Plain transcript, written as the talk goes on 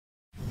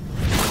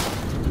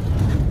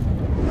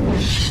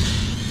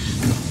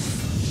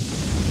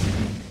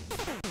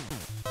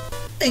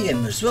Hey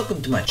gamers,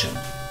 welcome to my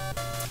channel,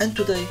 and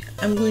today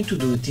I'm going to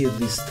do a tier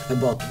list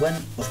about one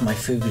of my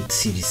favorite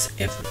series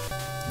ever,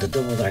 the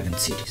Double Dragon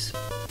series.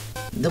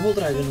 Double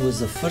Dragon was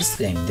the first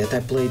game that I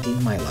played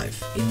in my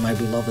life in my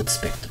beloved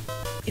Spectrum,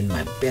 in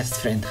my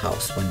best friend's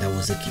house when I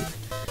was a kid,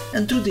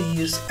 and through the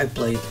years I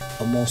played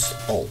almost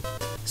all.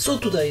 So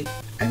today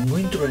I'm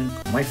going to rank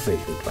my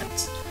favorite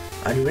ones.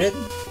 Are you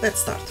ready? Let's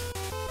start.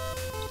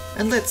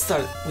 And let's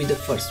start with the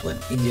first one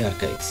in the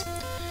arcades.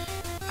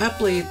 I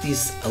played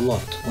this a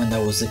lot when I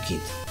was a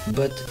kid,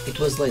 but it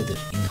was later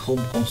in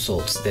home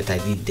consoles that I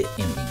did the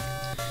ending.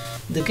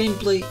 The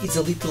gameplay is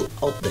a little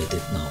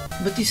outdated now,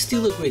 but it's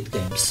still a great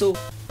game, so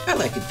I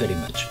like it very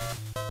much.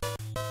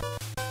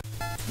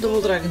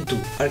 Double Dragon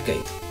 2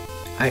 Arcade.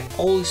 I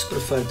always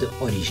prefer the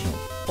original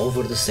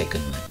over the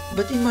second one,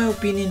 but in my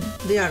opinion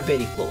they are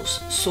very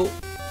close, so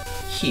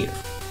here.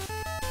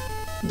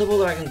 Double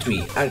Dragon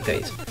 3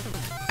 Arcade.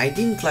 I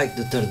didn't like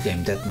the third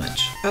game that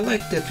much. I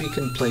like that we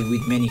can play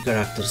with many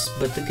characters,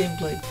 but the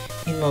gameplay,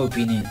 in my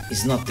opinion,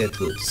 is not that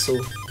good,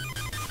 so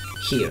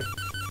here.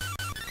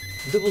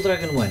 Double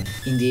Dragon 1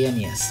 in the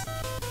NES.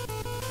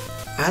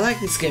 I like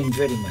this game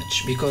very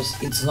much because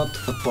it's not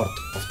a port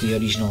of the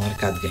original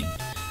arcade game,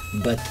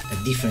 but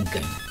a different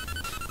game.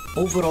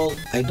 Overall,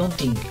 I don't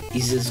think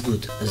it's as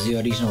good as the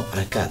original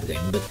arcade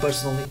game, but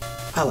personally,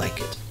 I like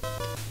it.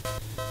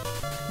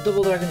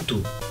 Double Dragon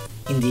 2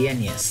 in the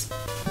NES.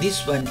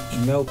 This one,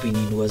 in my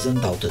opinion, was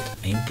undoubted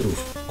and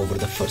improved over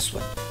the first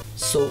one,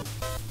 so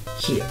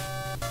here.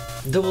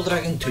 Double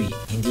Dragon 3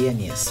 in the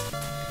NES.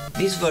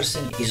 This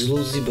version is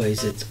loosely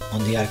based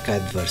on the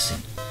arcade version,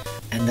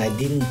 and I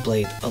didn't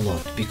play it a lot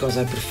because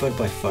I prefer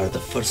by far the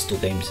first two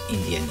games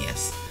in the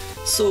NES,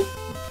 so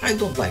I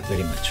don't like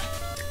very much.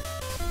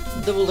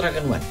 Double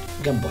Dragon 1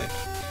 Game Boy.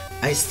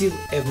 I still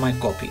have my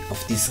copy of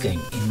this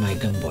game in my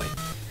Game Boy,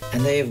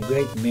 and I have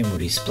great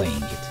memories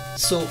playing it,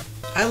 so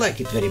I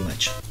like it very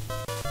much.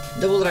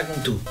 Double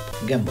Dragon 2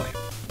 Game Boy.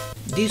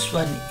 This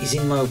one is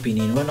in my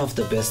opinion one of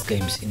the best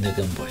games in the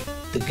Game Boy.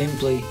 The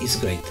gameplay is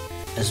great,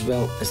 as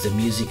well as the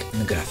music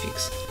and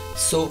graphics,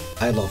 so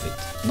I love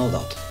it, no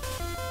doubt.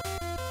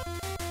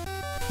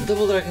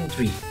 Double Dragon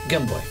 3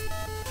 Game Boy.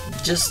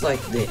 Just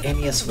like the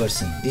NES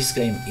version, this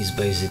game is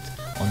based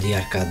on the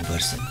arcade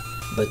version,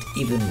 but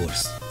even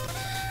worse.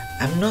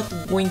 I'm not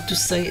going to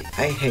say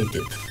I hate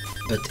it,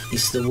 but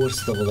it's the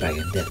worst Double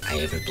Dragon that I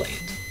ever played.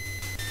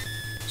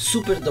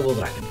 Super Double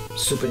Dragon,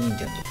 Super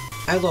Nintendo.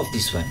 I love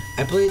this one.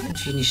 I played and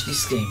finished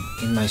this game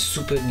in my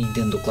Super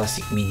Nintendo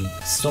Classic Mini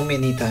so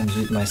many times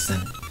with my son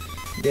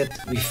that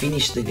we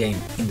finished the game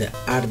in the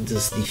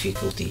hardest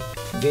difficulty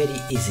very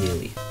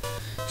easily.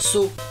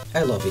 So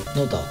I love it,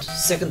 no doubt.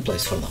 Second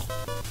place for now.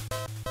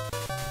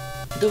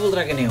 Double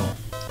Dragon Neon.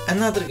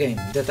 Another game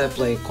that I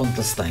play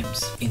countless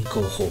times in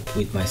co-op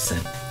with my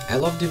son. I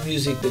love the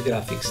music, the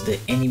graphics, the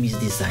enemies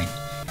design,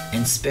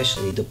 and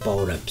especially the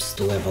power-ups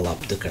to level up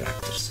the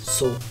characters,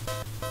 so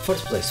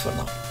first place for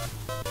now.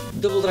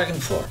 Double Dragon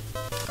 4.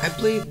 I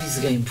played this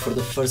game for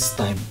the first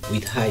time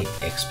with high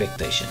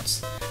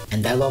expectations,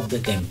 and I love the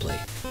gameplay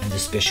and the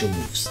special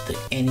moves, the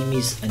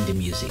enemies and the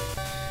music.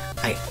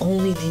 I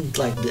only didn't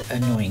like the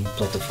annoying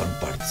platform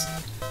parts,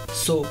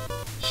 so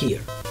here.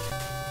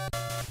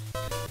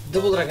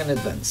 Double Dragon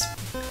Advance.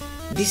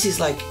 This is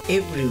like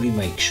every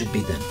remake should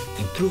be done.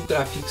 Improve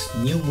graphics,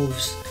 new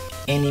moves,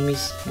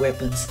 enemies,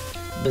 weapons,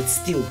 but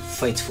still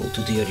faithful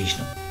to the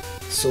original,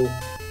 so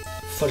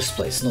first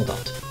place no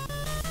doubt.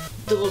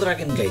 Double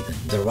Dragon Gaiden,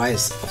 the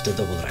rise of the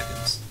Double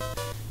Dragons.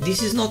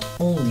 This is not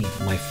only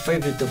my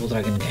favorite Double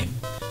Dragon game,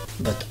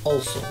 but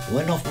also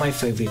one of my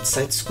favorite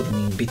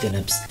side-scrolling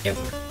beat-em-ups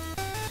ever.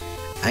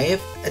 I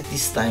have at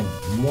this time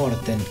more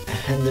than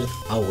 100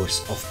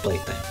 hours of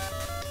playtime.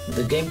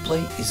 The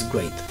gameplay is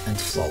great and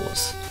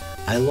flawless.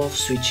 I love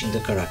switching the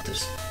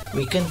characters.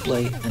 We can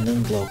play and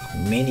unlock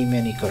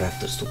many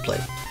characters to play,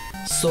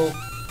 so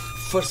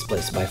first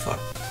place by far.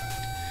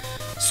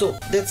 So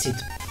that's it.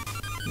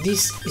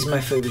 This is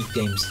my favorite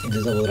games in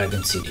the Double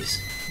Dragon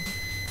series.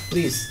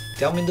 Please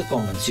tell me in the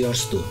comments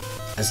yours too.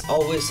 As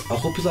always, I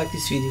hope you like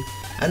this video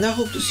and I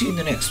hope to see you in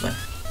the next one.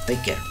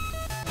 Take care.